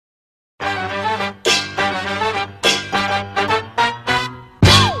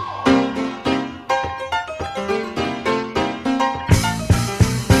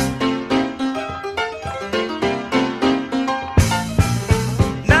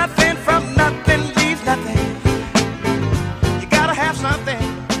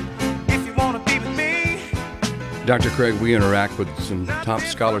Dr. Craig, we interact with some top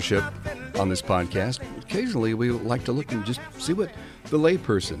scholarship on this podcast. Occasionally, we like to look and just see what the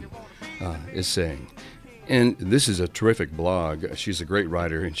layperson is saying. And this is a terrific blog. She's a great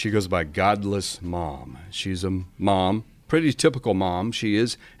writer, and she goes by Godless Mom. She's a mom, pretty typical mom. She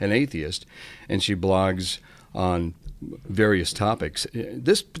is an atheist, and she blogs on various topics.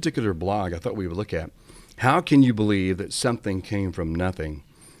 This particular blog I thought we would look at, how can you believe that something came from nothing?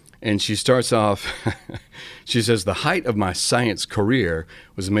 And she starts off, she says, the height of my science career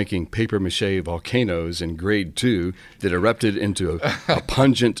was making papier-mâché volcanoes in grade 2 that erupted into a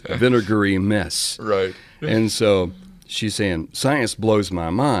pungent, vinegary mess. Right. And so she's saying, science blows my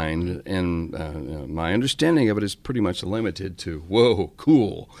mind, and my understanding of it is pretty much limited to, whoa,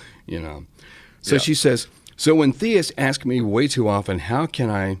 cool, you know. So she says, so when theists ask me way too often, how can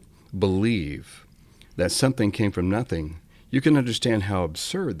I believe that something came from nothing, you can understand how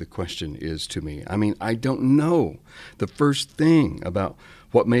absurd the question is to me. I mean, I don't know the first thing about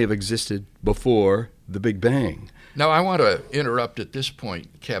what may have existed before the Big Bang. Now, I want to interrupt at this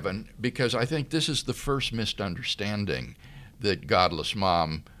point, Kevin, because I think this is the first misunderstanding that Godless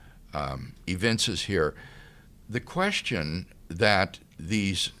Mom evinces here. The question that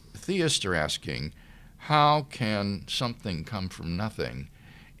these theists are asking, how can something come from nothing,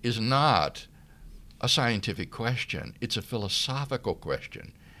 is not a scientific question. It's a philosophical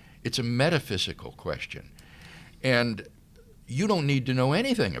question. It's a metaphysical question. And you don't need to know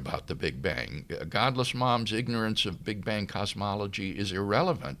anything about the Big Bang. Godless Mom's ignorance of Big Bang cosmology is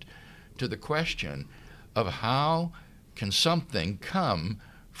irrelevant to the question of how can something come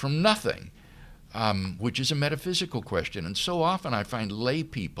from nothing, which is a metaphysical question. And so often I find lay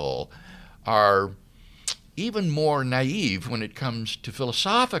people are even more naive when it comes to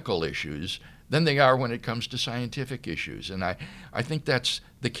philosophical issues than they are when it comes to scientific issues. And I think that's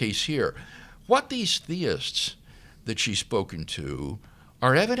the case here. What these theists that she's spoken to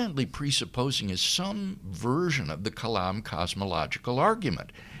are evidently presupposing is some version of the Kalam cosmological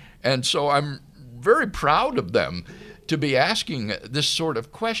argument. And so I'm very proud of them to be asking this sort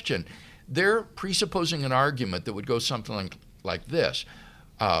of question. They're presupposing an argument that would go something like this.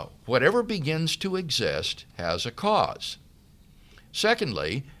 Whatever begins to exist has a cause.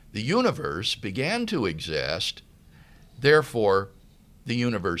 Secondly, the universe began to exist, therefore the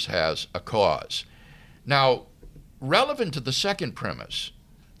universe has a cause. Now, relevant to the second premise,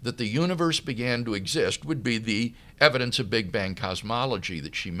 that the universe began to exist, would be the evidence of Big Bang cosmology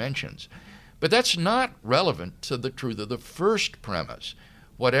that she mentions. But that's not relevant to the truth of the first premise.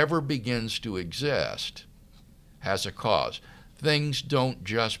 Whatever begins to exist has a cause. Things don't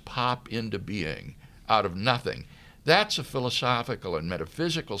just pop into being out of nothing. That's a philosophical and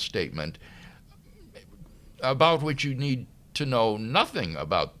metaphysical statement about which you need to know nothing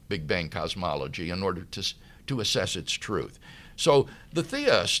about Big Bang cosmology in order to assess its truth. So the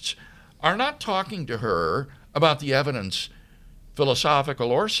theists are not talking to her about the evidence,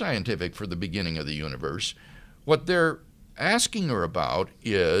 philosophical or scientific, for the beginning of the universe. What they're asking her about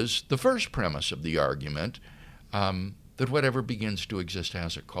is the first premise of the argument, that whatever begins to exist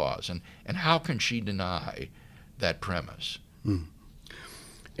has a cause. And how can she deny that premise?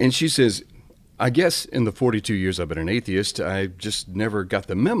 And she says, I guess in the 42 years I've been an atheist, I just never got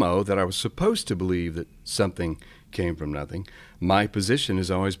the memo that I was supposed to believe that something came from nothing. My position has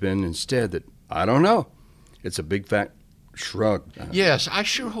always been instead that I don't know. It's a big fat shrug. Yes, I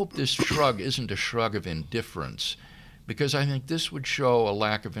sure hope this shrug isn't a shrug of indifference, because I think this would show a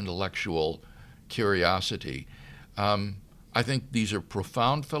lack of intellectual curiosity. I think these are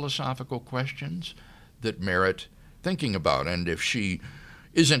profound philosophical questions that merit thinking about. And if she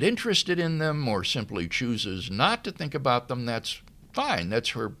isn't interested in them or simply chooses not to think about them, that's fine. That's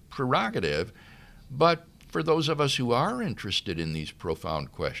her prerogative. But for those of us who are interested in these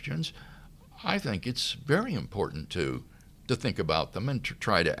profound questions, I think it's very important to think about them and to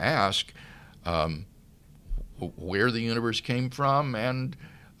try to ask where the universe came from and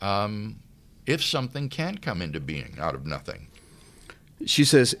if something can come into being out of nothing. She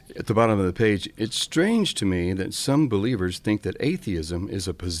says at the bottom of the page, it's strange to me that some believers think that atheism is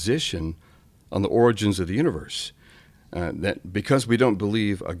a position on the origins of the universe, that because we don't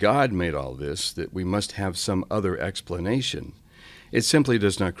believe a God made all this, that we must have some other explanation. It simply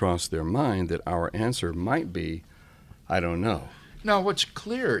does not cross their mind that our answer might be, I don't know. Now, what's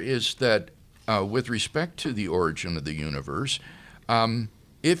clear is that with respect to the origin of the universe,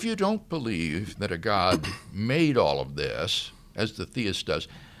 if you don't believe that a God made all of this, as the theist does,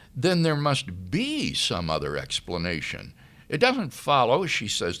 then there must be some other explanation. It doesn't follow, she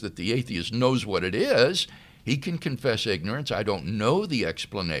says, that the atheist knows what it is. He can confess ignorance. I don't know the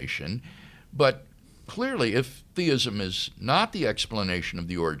explanation. But clearly, if theism is not the explanation of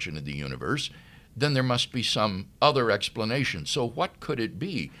the origin of the universe, then there must be some other explanation. So what could it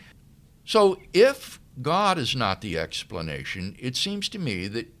be? So if God is not the explanation, it seems to me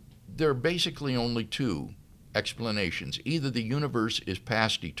that there are basically only two explanations. Either the universe is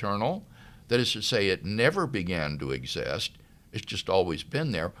past eternal, that is to say it never began to exist, it's just always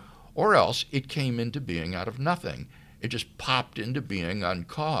been there, or else it came into being out of nothing. It just popped into being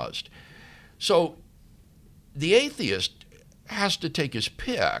uncaused. So the atheist has to take his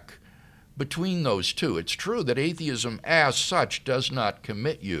pick between those two. It's true that atheism as such does not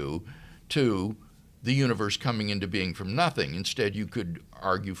commit you to the universe coming into being from nothing. Instead, you could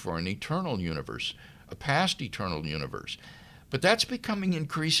argue for an eternal universe, a past eternal universe. But that's becoming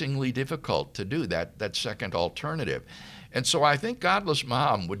increasingly difficult to do, that second alternative. And so I think Godless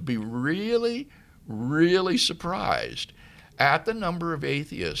Mom would be really, really surprised at the number of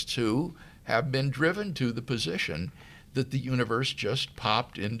atheists who have been driven to the position that the universe just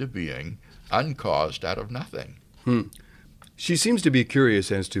popped into being uncaused out of nothing. She seems to be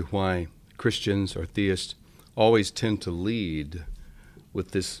curious as to why Christians or theists always tend to lead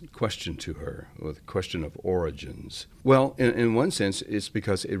with this question to her, with the question of origins. Well, in one sense, it's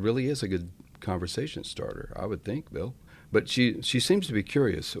because it really is a good conversation starter, I would think, Bill. But she seems to be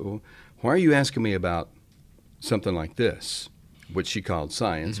curious. Well, why are you asking me about something like this, which she called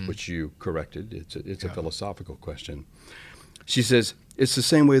science, which you corrected? It's a philosophical question. She says, it's the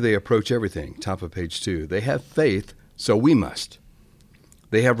same way they approach everything, top of page 2. They have faith, so we must.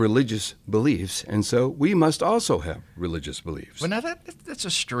 They have religious beliefs, and so we must also have religious beliefs. Well, now that's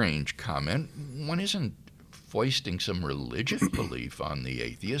a strange comment. One isn't foisting some religious belief on the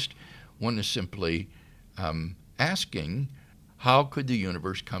atheist. One is simply asking, how could the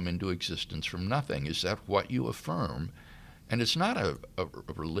universe come into existence from nothing? Is that what you affirm? And it's not a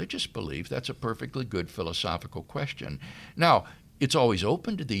religious belief. That's a perfectly good philosophical question. Now, it's always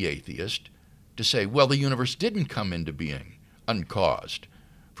open to the atheist to say, well, the universe didn't come into being uncaused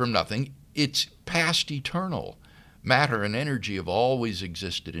from nothing. It's past eternal. Matter and energy have always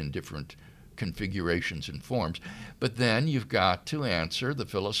existed in different configurations and forms. But then you've got to answer the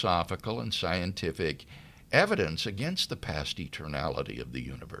philosophical and scientific evidence against the past eternality of the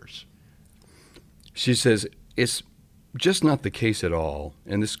universe. She says, it's just not the case at all,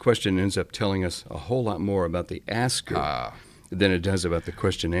 and this question ends up telling us a whole lot more about the asker than it does about the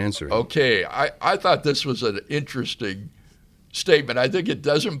question answering. Okay, I thought this was an interesting statement. I think it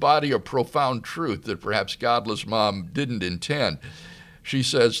does embody a profound truth that perhaps Godless Mom didn't intend. She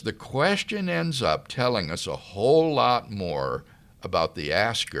says, the question ends up telling us a whole lot more about the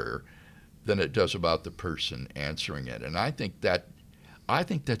asker than it does about the person answering it. And I think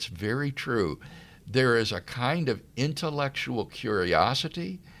that's very true. There is a kind of intellectual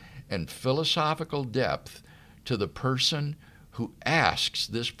curiosity and philosophical depth to the person who asks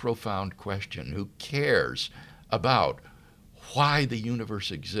this profound question, who cares about why the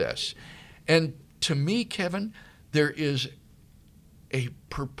universe exists. And to me, Kevin, there is a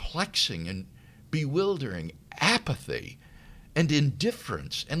perplexing and bewildering apathy and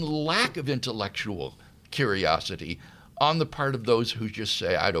indifference and lack of intellectual curiosity on the part of those who just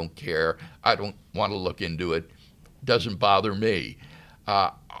say, I don't care, I don't want to look into it, doesn't bother me.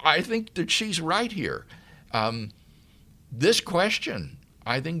 I think that she's right here. This question,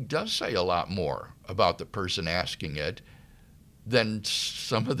 I think, does say a lot more about the person asking it than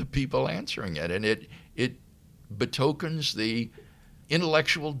some of the people answering it. And it betokens the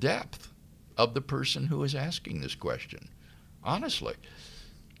intellectual depth of the person who is asking this question, honestly.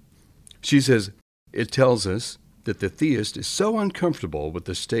 She says, it tells us that the theist is so uncomfortable with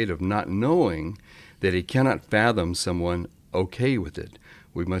the state of not knowing that he cannot fathom someone okay with it.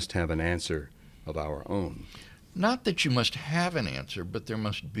 We must have an answer of our own. Not that you must have an answer, but there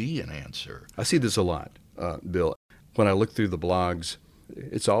must be an answer. I see this a lot, Bill. When I look through the blogs,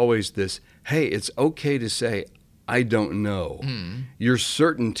 it's always this, hey, it's okay to say, I don't know. Your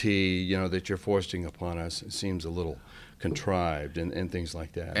certainty, that you're foisting upon us seems a little contrived and things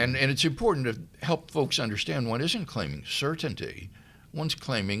like that. And it's important to help folks understand one isn't claiming certainty. One's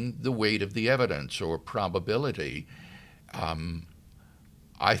claiming the weight of the evidence or probability.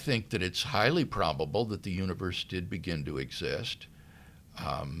 I think that it's highly probable that the universe did begin to exist.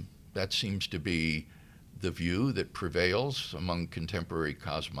 That seems to be the view that prevails among contemporary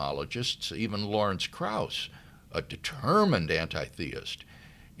cosmologists. Even Lawrence Krauss, a determined anti-theist,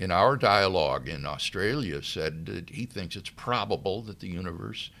 in our dialogue in Australia said that he thinks it's probable that the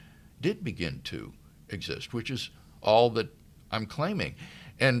universe did begin to exist, which is all that I'm claiming.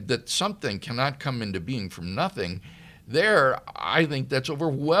 And that something cannot come into being from nothing, There, I think that's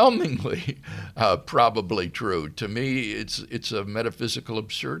overwhelmingly probably true. To me, it's a metaphysical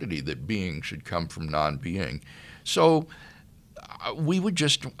absurdity that being should come from non-being. So we would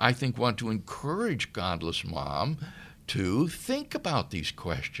just, I think, want to encourage Godless Mom to think about these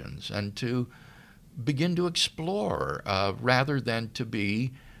questions and to begin to explore rather than to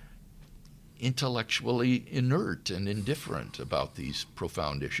be intellectually inert and indifferent about these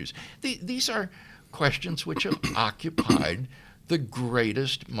profound issues. These are questions which have occupied the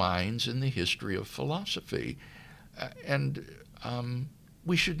greatest minds in the history of philosophy. And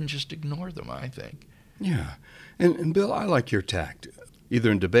we shouldn't just ignore them, I think. Yeah. And Bill, I like your tact.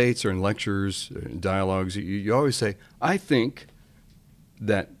 Either in debates or in lectures, or in dialogues, you always say, I think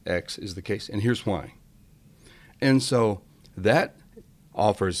that X is the case, and here's why. And so that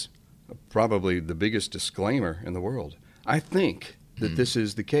offers probably the biggest disclaimer in the world. I think that this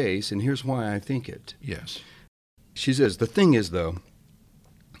is the case, and here's why I think it. Yes. She says, the thing is, though,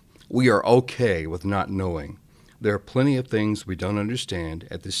 we are okay with not knowing. There are plenty of things we don't understand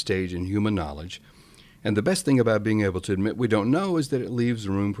at this stage in human knowledge, and the best thing about being able to admit we don't know is that it leaves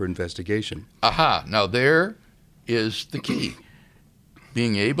room for investigation. Aha, now there is the key.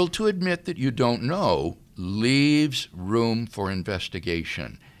 Being able to admit that you don't know leaves room for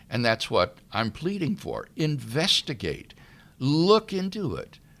investigation. And that's what I'm pleading for. Investigate. Look into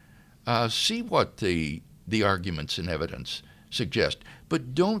it. See what the arguments and evidence suggest.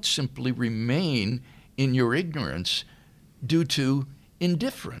 But don't simply remain in your ignorance due to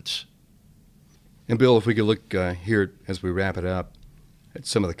indifference. And Bill, if we could look here as we wrap it up at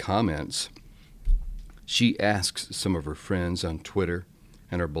some of the comments. She asks some of her friends on Twitter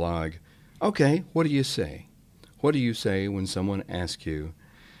and her blog, okay, what do you say? What do you say when someone asks you,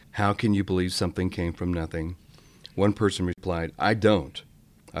 how can you believe something came from nothing? One person replied, I don't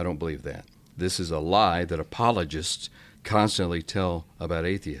believe that. This is a lie that apologists constantly tell about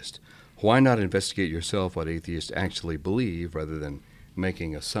atheists. Why not investigate yourself what atheists actually believe rather than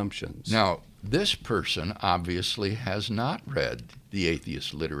making assumptions? Now, this person obviously has not read the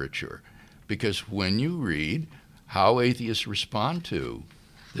atheist literature, because when you read how atheists respond to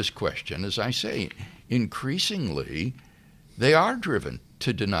this question, as I say, increasingly they are driven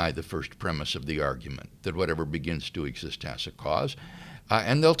to deny the first premise of the argument, that whatever begins to exist has a cause,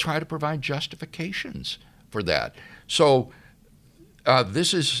 and they'll try to provide justifications for that. So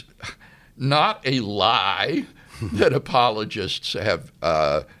this is not a lie that apologists have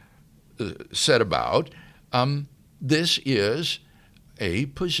said about. This is a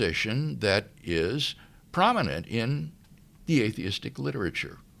position that is prominent in the atheistic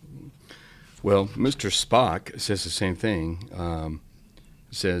literature. Well, Mr. Spock says the same thing.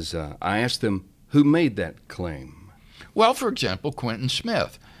 Says, I asked them, who made that claim? Well, for example, Quentin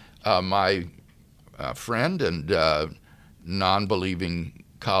Smith, my friend and non-believing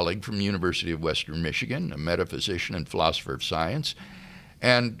colleague from the University of Western Michigan, a metaphysician and philosopher of science.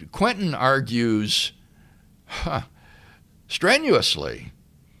 And Quentin argues strenuously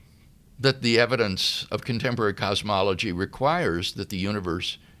that the evidence of contemporary cosmology requires that the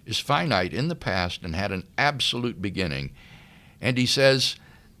universe is finite in the past and had an absolute beginning. And he says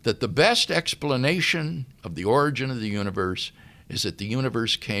that the best explanation of the origin of the universe is that the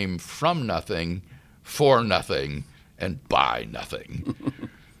universe came from nothing, for nothing, and by nothing.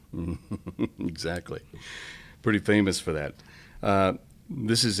 Exactly. Pretty famous for that.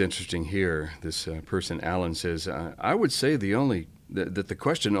 This is interesting here. This person, Alan, says, I would say that the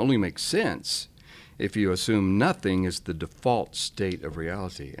question only makes sense if you assume nothing is the default state of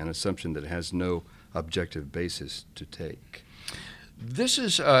reality, an assumption that has no objective basis to take. This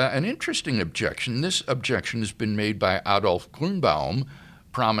is an interesting objection. This objection has been made by Adolf Grünbaum,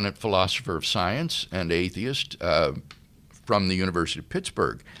 prominent philosopher of science and atheist from the University of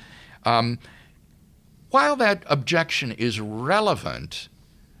Pittsburgh. While that objection is relevant,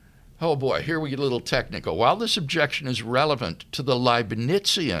 oh boy, here we get a little technical. While this objection is relevant to the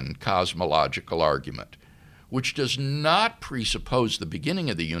Leibnizian cosmological argument, which does not presuppose the beginning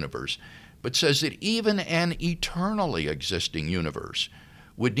of the universe, but says that even an eternally existing universe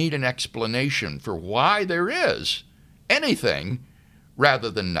would need an explanation for why there is anything rather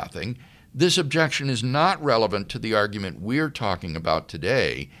than nothing, this objection is not relevant to the argument we're talking about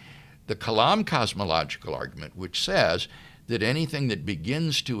today, the Kalam cosmological argument, which says that anything that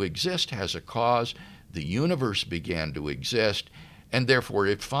begins to exist has a cause, the universe began to exist, and therefore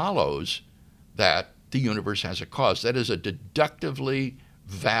it follows that the universe has a cause. That is a deductively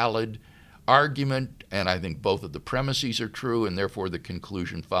valid argument, and I think both of the premises are true, and therefore the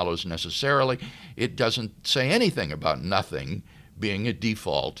conclusion follows necessarily. It doesn't say anything about nothing being a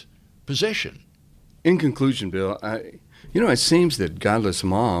default position. In conclusion, Bill, it seems that Godless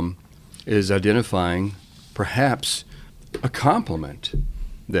Mom is identifying perhaps a compliment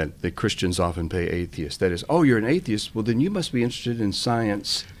that Christians often pay atheists. That is, oh, you're an atheist? Well, then you must be interested in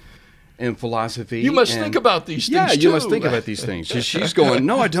science and philosophy. You must think about these things, Yeah, too. you must think about these things. She's going,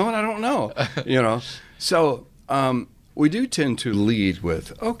 no, I don't know. So we do tend to lead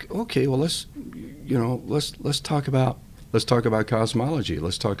with, okay, well, let's talk about cosmology.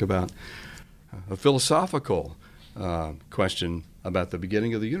 Let's talk about a philosophical question about the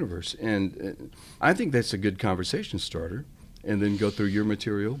beginning of the universe. And I think that's a good conversation starter. And then go through your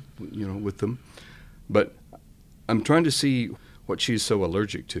material, with them. But I'm trying to see what she's so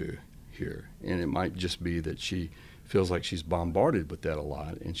allergic to here. And it might just be that she feels like she's bombarded with that a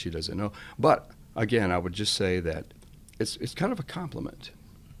lot and she doesn't know. But again, I would just say that it's kind of a compliment.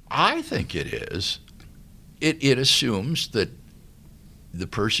 I think it is. It assumes that the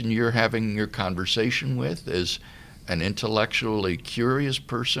person you're having your conversation with is an intellectually curious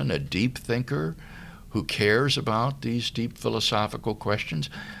person, a deep thinker, who cares about these deep philosophical questions,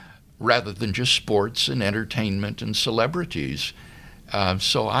 rather than just sports and entertainment and celebrities.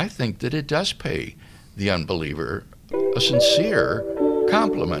 So I think that it does pay the unbeliever a sincere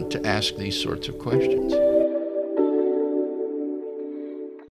compliment to ask these sorts of questions.